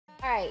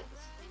Alright.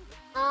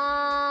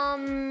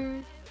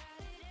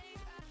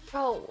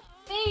 Bro.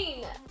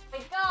 Bane! My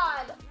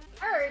god!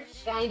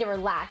 Urge! I need to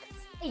relax.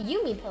 Hey,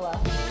 Yumi pillow.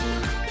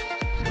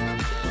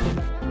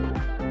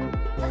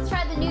 Let's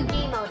try the new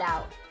game mode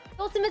out.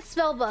 Ultimate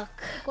Spellbook.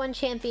 One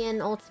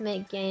champion,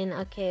 ultimate gain.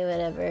 Okay,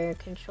 whatever.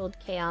 Controlled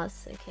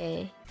chaos.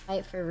 Okay.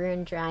 Fight for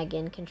Ruined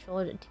Dragon.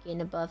 Controlled to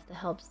gain a buff that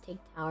helps take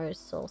towers.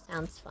 Soul.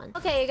 Sounds fun.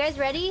 Okay, you guys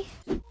ready?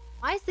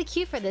 Why is the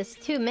queue for this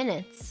 2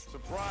 minutes?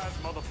 Surprise,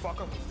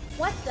 motherfucker.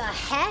 What the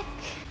heck?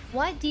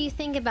 What do you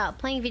think about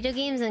playing video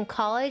games in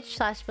college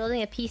 /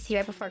 building a PC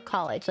right before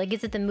college? Like,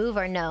 is it the move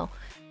or no?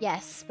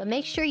 Yes, but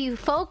make sure you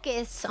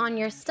focus on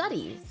your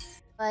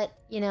studies. But,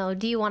 you know,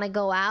 do you want to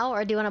go out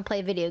or do you want to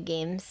play video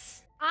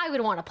games? I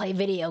would want to play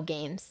video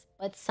games.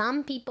 But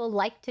some people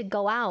like to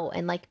go out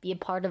and like be a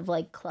part of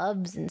like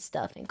clubs and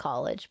stuff in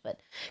college. But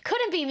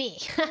couldn't be me.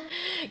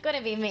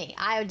 Couldn't be me.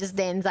 I would just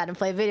stay inside and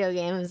play video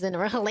games in a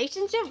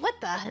relationship. What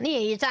the? Yeah,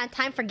 you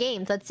time for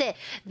games. That's it.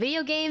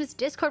 Video games,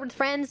 Discord with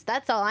friends.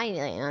 That's all I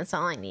need. That's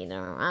all I need.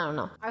 I don't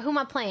know. All right, who am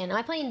I playing? Am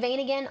I playing Vayne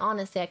again?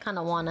 Honestly, I kind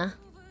of wanna.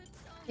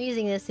 I'm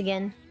using this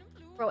again.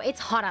 Bro, it's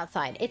hot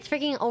outside. It's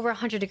freaking over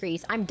 100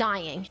 degrees. I'm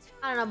dying.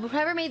 I don't know. But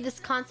whoever made this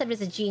concept is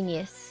a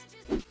genius.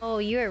 Oh,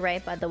 you were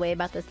right, by the way,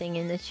 about the thing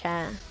in the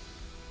chat.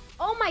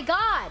 Oh my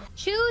god!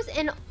 Choose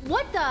an...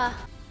 What the?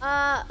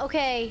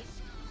 Okay.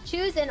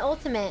 Choose an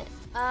ultimate.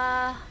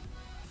 I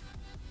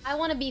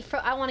want to be...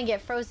 I want to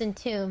get Frozen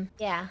Tomb.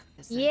 Yeah.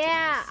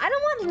 Yeah! I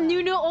don't want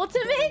new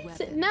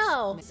ultimate!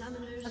 No!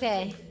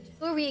 Okay.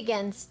 Who are we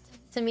against?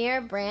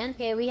 Samir, Brand?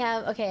 Okay, we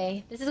have...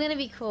 Okay. This is gonna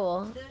be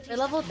cool. We're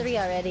level 3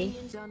 already.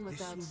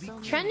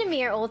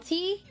 Trendemir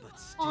ulti?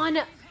 On...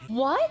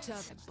 What?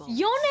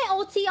 Yone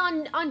ulti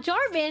on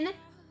Jarvan?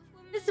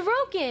 It's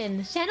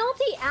broken. Shen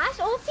ulti? Ashe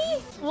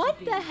ulti? What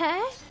the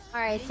heck?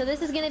 Alright, so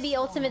this is gonna be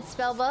Ultimate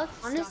Spellbook.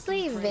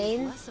 Honestly,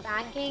 Vayne's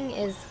backing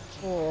is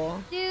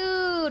cool.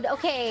 Dude,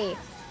 okay.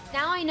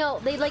 Now I know.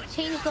 They like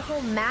changed the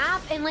whole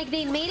map and like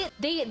they made it...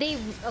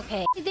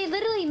 Okay. They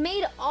literally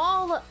made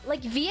all...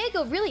 Like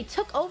Viego really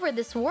took over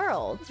this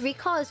world.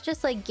 Recall is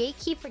just like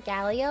gatekeep for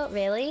Galio?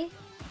 Really?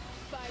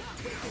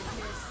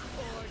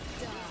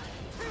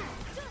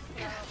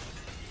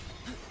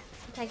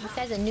 Like, this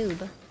guy's a noob.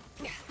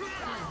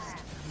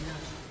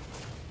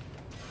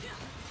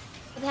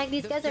 What the heck,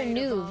 these guys are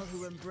noobs.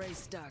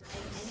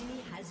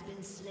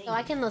 So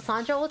I can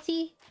Lissandra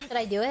ulti? Should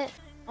I do it?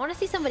 I want to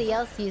see somebody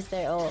else use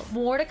their ult.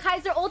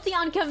 Mordekaiser ulti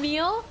on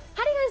Camille?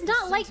 How do you guys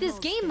not like this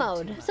game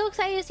mode? I'm so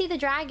excited to see the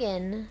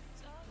dragon.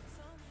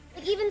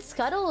 Like, even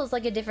Scuttle is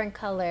like a different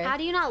color. How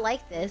do you not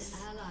like this?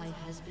 An ally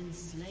has been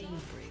slain.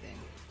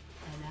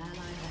 An ally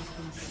has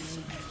been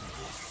slain.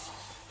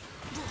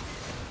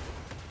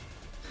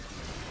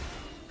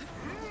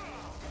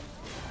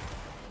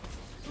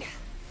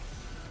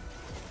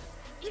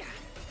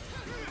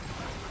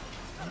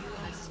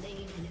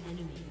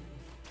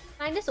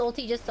 Can I just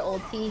ulti just to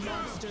ulti?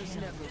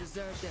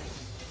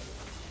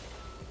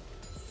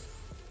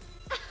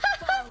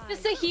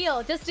 Just to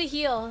heal, just to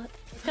heal.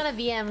 It's gonna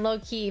BM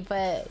low-key,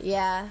 but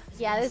yeah.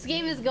 Yeah, this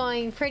game is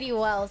going pretty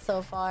well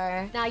so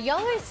far. Now,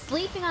 y'all are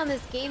sleeping on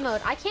this game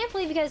mode. I can't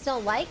believe you guys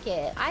don't like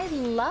it. I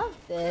love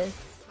this.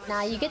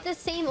 Now, you get the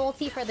same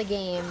ulti for the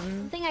game.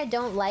 The thing I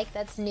don't like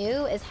that's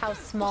new is how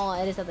small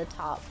it is at the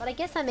top. But I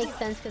guess that makes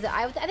sense because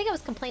I think I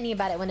was complaining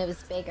about it when it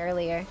was big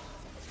earlier.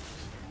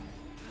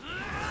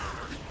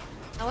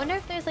 I wonder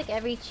if there's like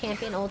every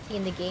champion ulti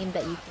in the game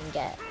that you can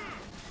get.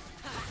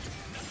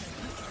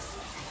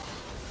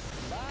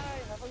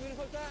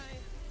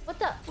 What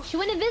the? She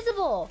went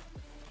invisible!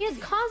 He has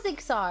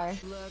Kha'Zix.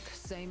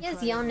 He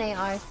has Yone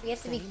R, so we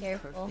have to be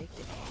careful.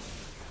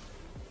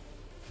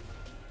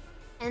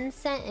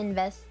 Tencent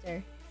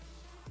Investor.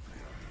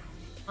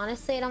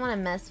 Honestly, I don't want to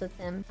mess with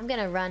him. I'm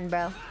gonna run,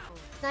 bro.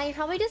 Now, you're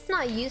probably just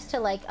not used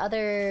to like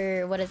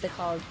other... What is it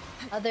called?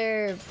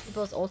 Other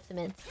people's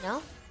ultimates,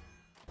 no?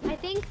 I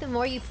think the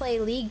more you play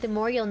League, the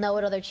more you'll know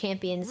what other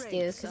champions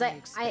do. Because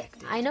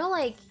I know,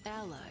 like...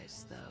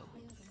 Allies, though.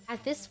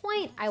 At this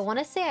point, I want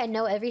to say I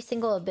know every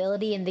single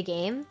ability in the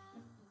game.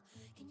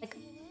 Like,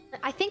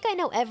 I think I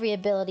know every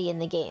ability in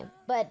the game.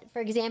 But,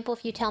 for example,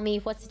 if you tell me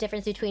what's the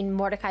difference between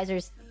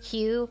Mordekaiser's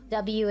Q,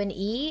 W, and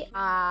E,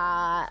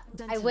 I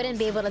wouldn't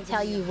be able to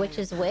tell you which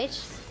is which.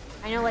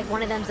 I know, like,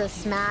 one of them's a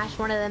smash,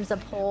 one of them's a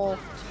pull,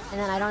 and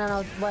then I don't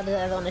know what the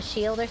other one, a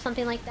shield or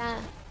something like that.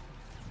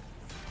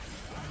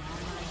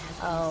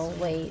 Oh,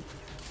 wait.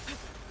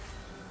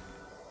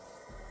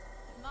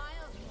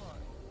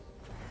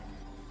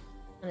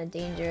 Kinda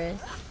dangerous.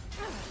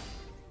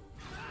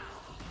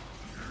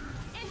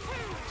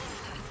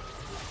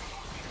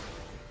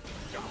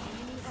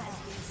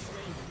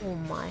 Oh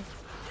my.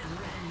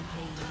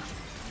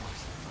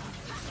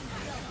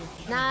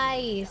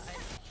 Nice.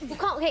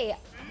 Okay,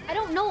 I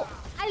don't know.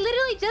 I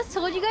literally just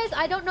told you guys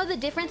I don't know the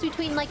difference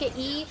between like an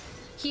E,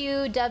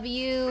 Q,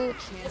 W,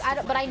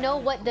 but I know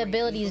what the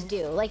abilities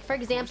do. Like, for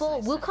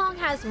example, Wukong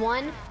has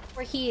one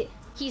where he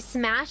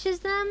smashes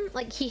them,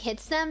 like he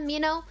hits them, you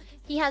know?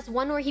 He has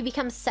one where he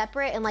becomes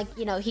separate and like,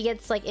 you know, he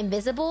gets like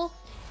invisible.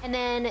 And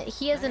then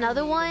he has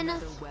another one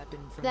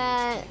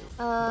that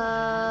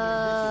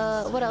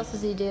what else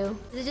does he do?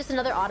 Is it just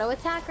another auto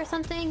attack or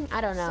something? I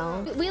don't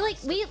know.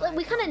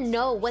 We kind of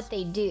know what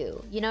they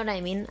do. You know what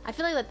I mean? I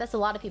feel like that's a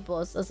lot of people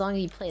as long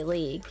as you play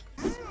League.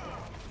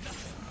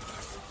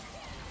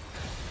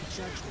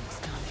 Judgment's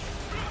coming.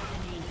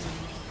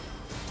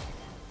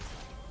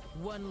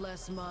 One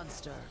less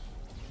monster.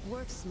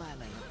 Worth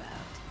smiling about.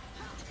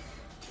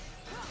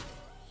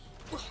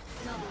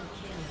 Double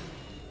kill.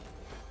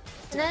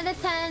 10 out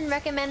of 10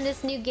 recommend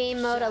this new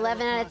game mode.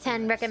 11 out of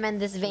 10 recommend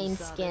this Vayne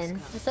skin.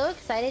 I'm so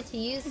excited to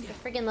use the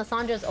friggin'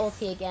 Lissandra's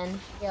ulti again.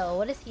 Yo,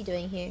 what is he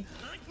doing here?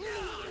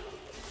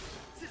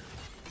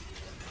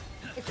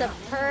 It's a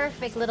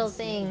perfect little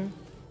thing.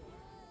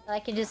 I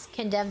can just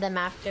condemn them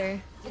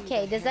after.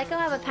 Okay, does Echo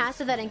have a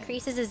passive that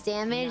increases his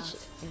damage?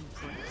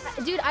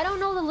 Dude, I don't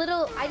know the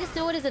little... I just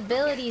know what his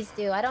abilities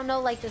do. I don't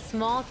know, like, the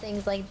small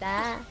things like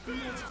that.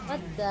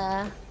 What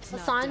the...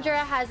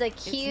 Lissandra has a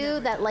Q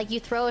that, like, you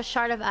throw a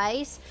shard of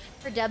ice.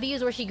 Her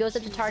W's where she goes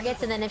up to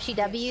targets, and then if she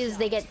W's,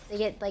 they get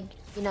like,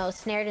 you know,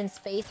 snared in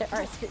space,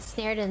 or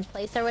snared in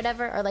place or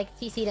whatever, or, like,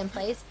 CC'd in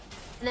place.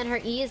 And then her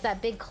E is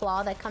that big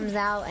claw that comes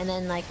out, and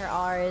then, like, her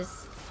R is...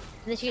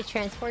 And then she can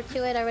transport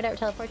to it, or whatever,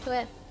 teleport to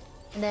it.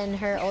 And then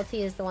her ulti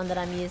is the one that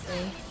I'm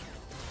using.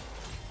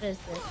 What is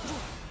this?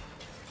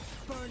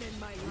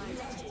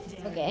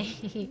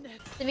 Okay.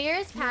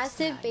 Samira's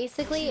passive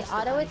basically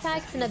auto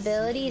attacks and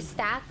abilities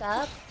stack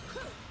up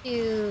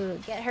to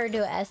get her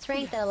to S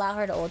rank that allow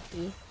her to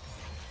ulti.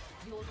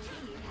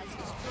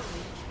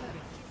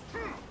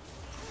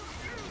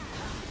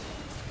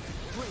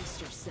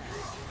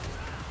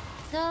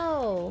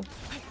 No.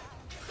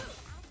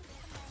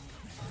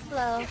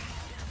 Hello.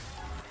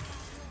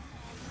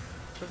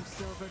 From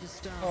silver to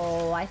stone.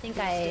 Oh, I think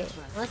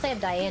unless I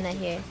have Diana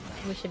here,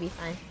 we should be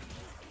fine.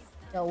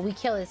 No, we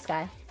kill this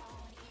guy.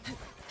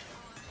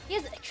 He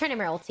has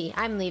Trinimir ulti.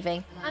 I'm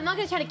leaving. I'm not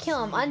gonna try to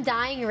kill him.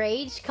 Undying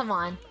Rage? Come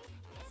on.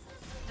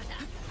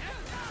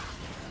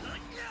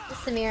 This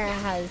Samira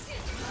has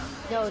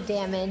no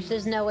damage.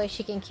 There's no way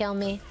she can kill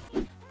me.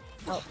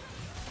 Oh.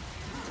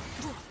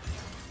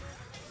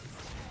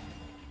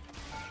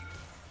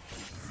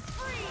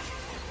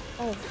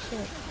 Oh,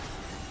 shit.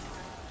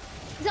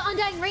 He's got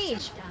Undying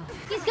Rage!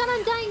 He's got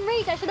Undying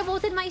Rage! I should have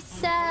ulted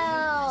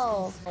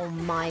myself! Oh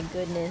my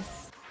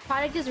goodness.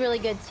 Product is really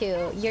good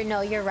too.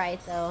 You're right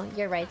though.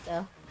 You're right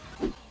though.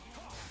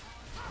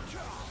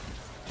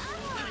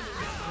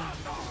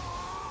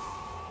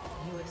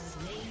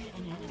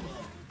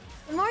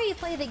 The more you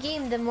play the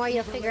game, the more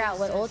you'll figure out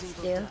what ults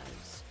do.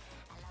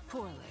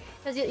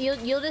 Because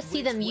you'll just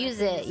see them use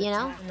it, you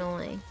know?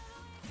 Annoying.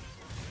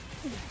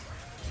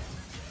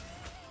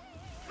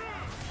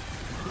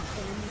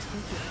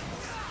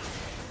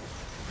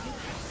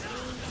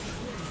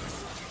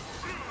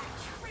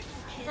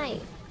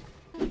 Nice.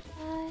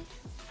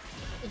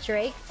 The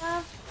Drake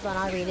stuff? Hold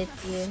on, I'll read it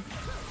to you.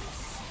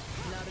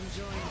 Not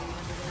enjoying the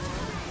end of the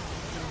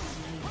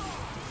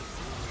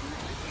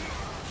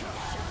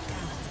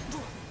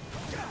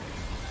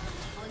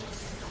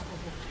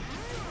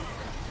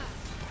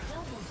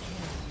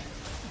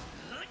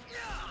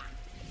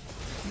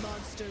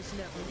Monsters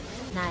never.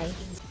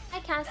 Nice. Hi,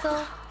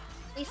 Castle.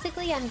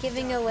 Basically, I'm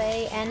giving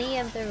away any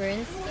of the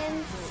rune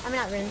skins. I'm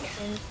not rune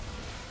skins.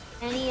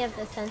 Any of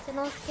the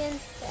sentinel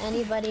skins to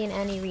anybody in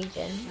any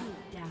region.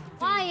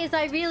 Why is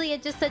Irelia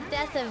just a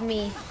death of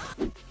me?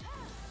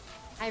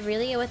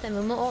 Irelia with a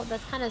Mumu ult?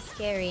 That's kind of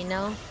scary,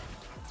 no?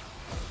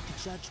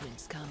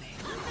 Judgment's coming.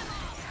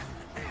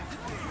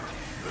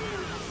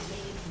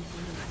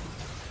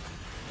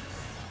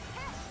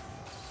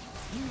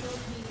 You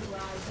don't mean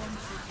where I want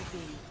you to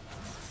be.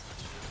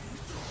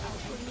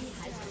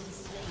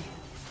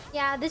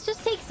 Yeah, this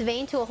just takes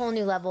Vayne to a whole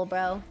new level,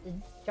 bro.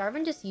 Did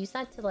Jarvan just use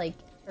that to, like,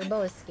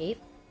 turbo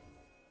escape?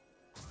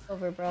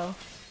 Over, bro.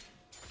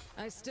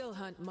 I still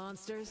hunt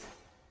monsters,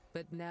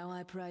 but now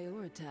I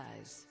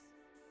prioritize.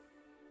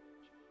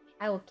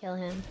 I will kill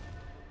him.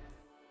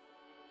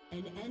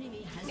 An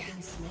enemy has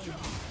been slain.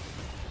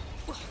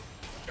 You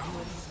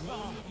have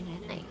slain an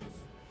enemy. Nice.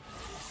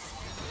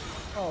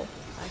 Oh.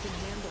 I can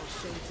handle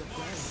shades of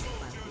gray if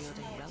I'm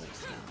wielding relic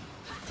stone.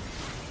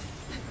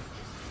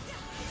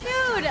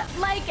 Dude,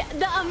 like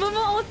the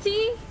Amumu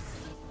ulti.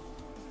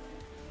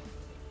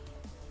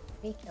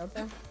 We killed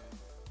them.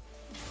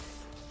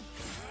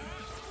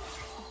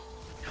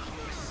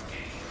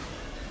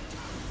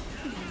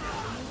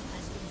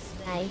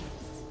 Nice.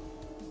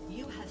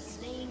 You have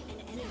slain an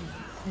enemy.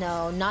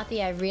 No, not the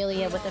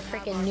Irelia with the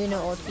freaking Nuna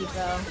ulti,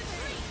 bro.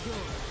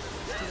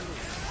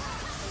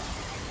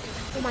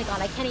 Oh my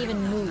god, I can't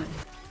even move.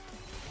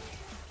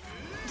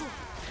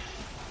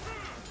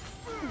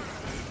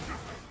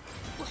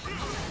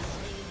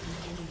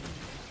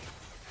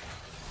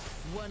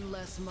 One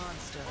less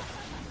monster.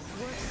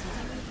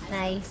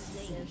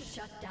 Nice.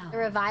 Shut down. The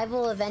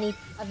revival of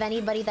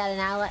anybody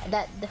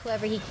that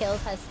whoever he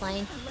kills has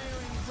slain.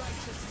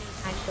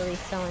 Actually,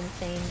 so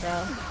insane,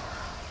 bro.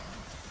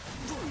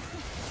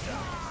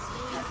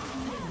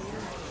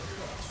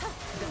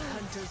 The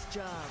hunter's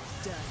job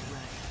done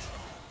right.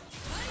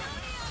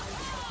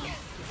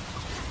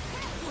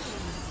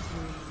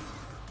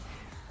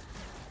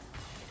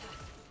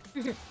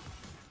 Darkness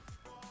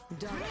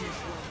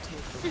won't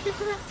take the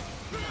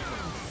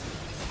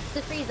It's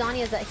the free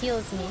Zanyas that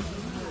heals me.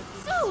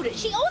 Dude,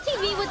 she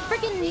ulted me with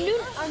freaking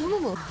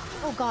Mumu.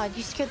 Oh god,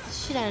 you scared the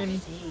shit out of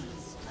me.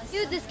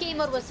 Dude, this game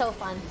mode was so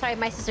fun. Sorry,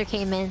 my sister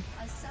came in.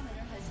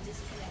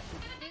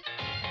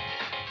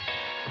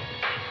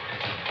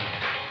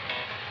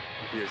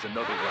 Here's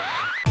another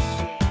one.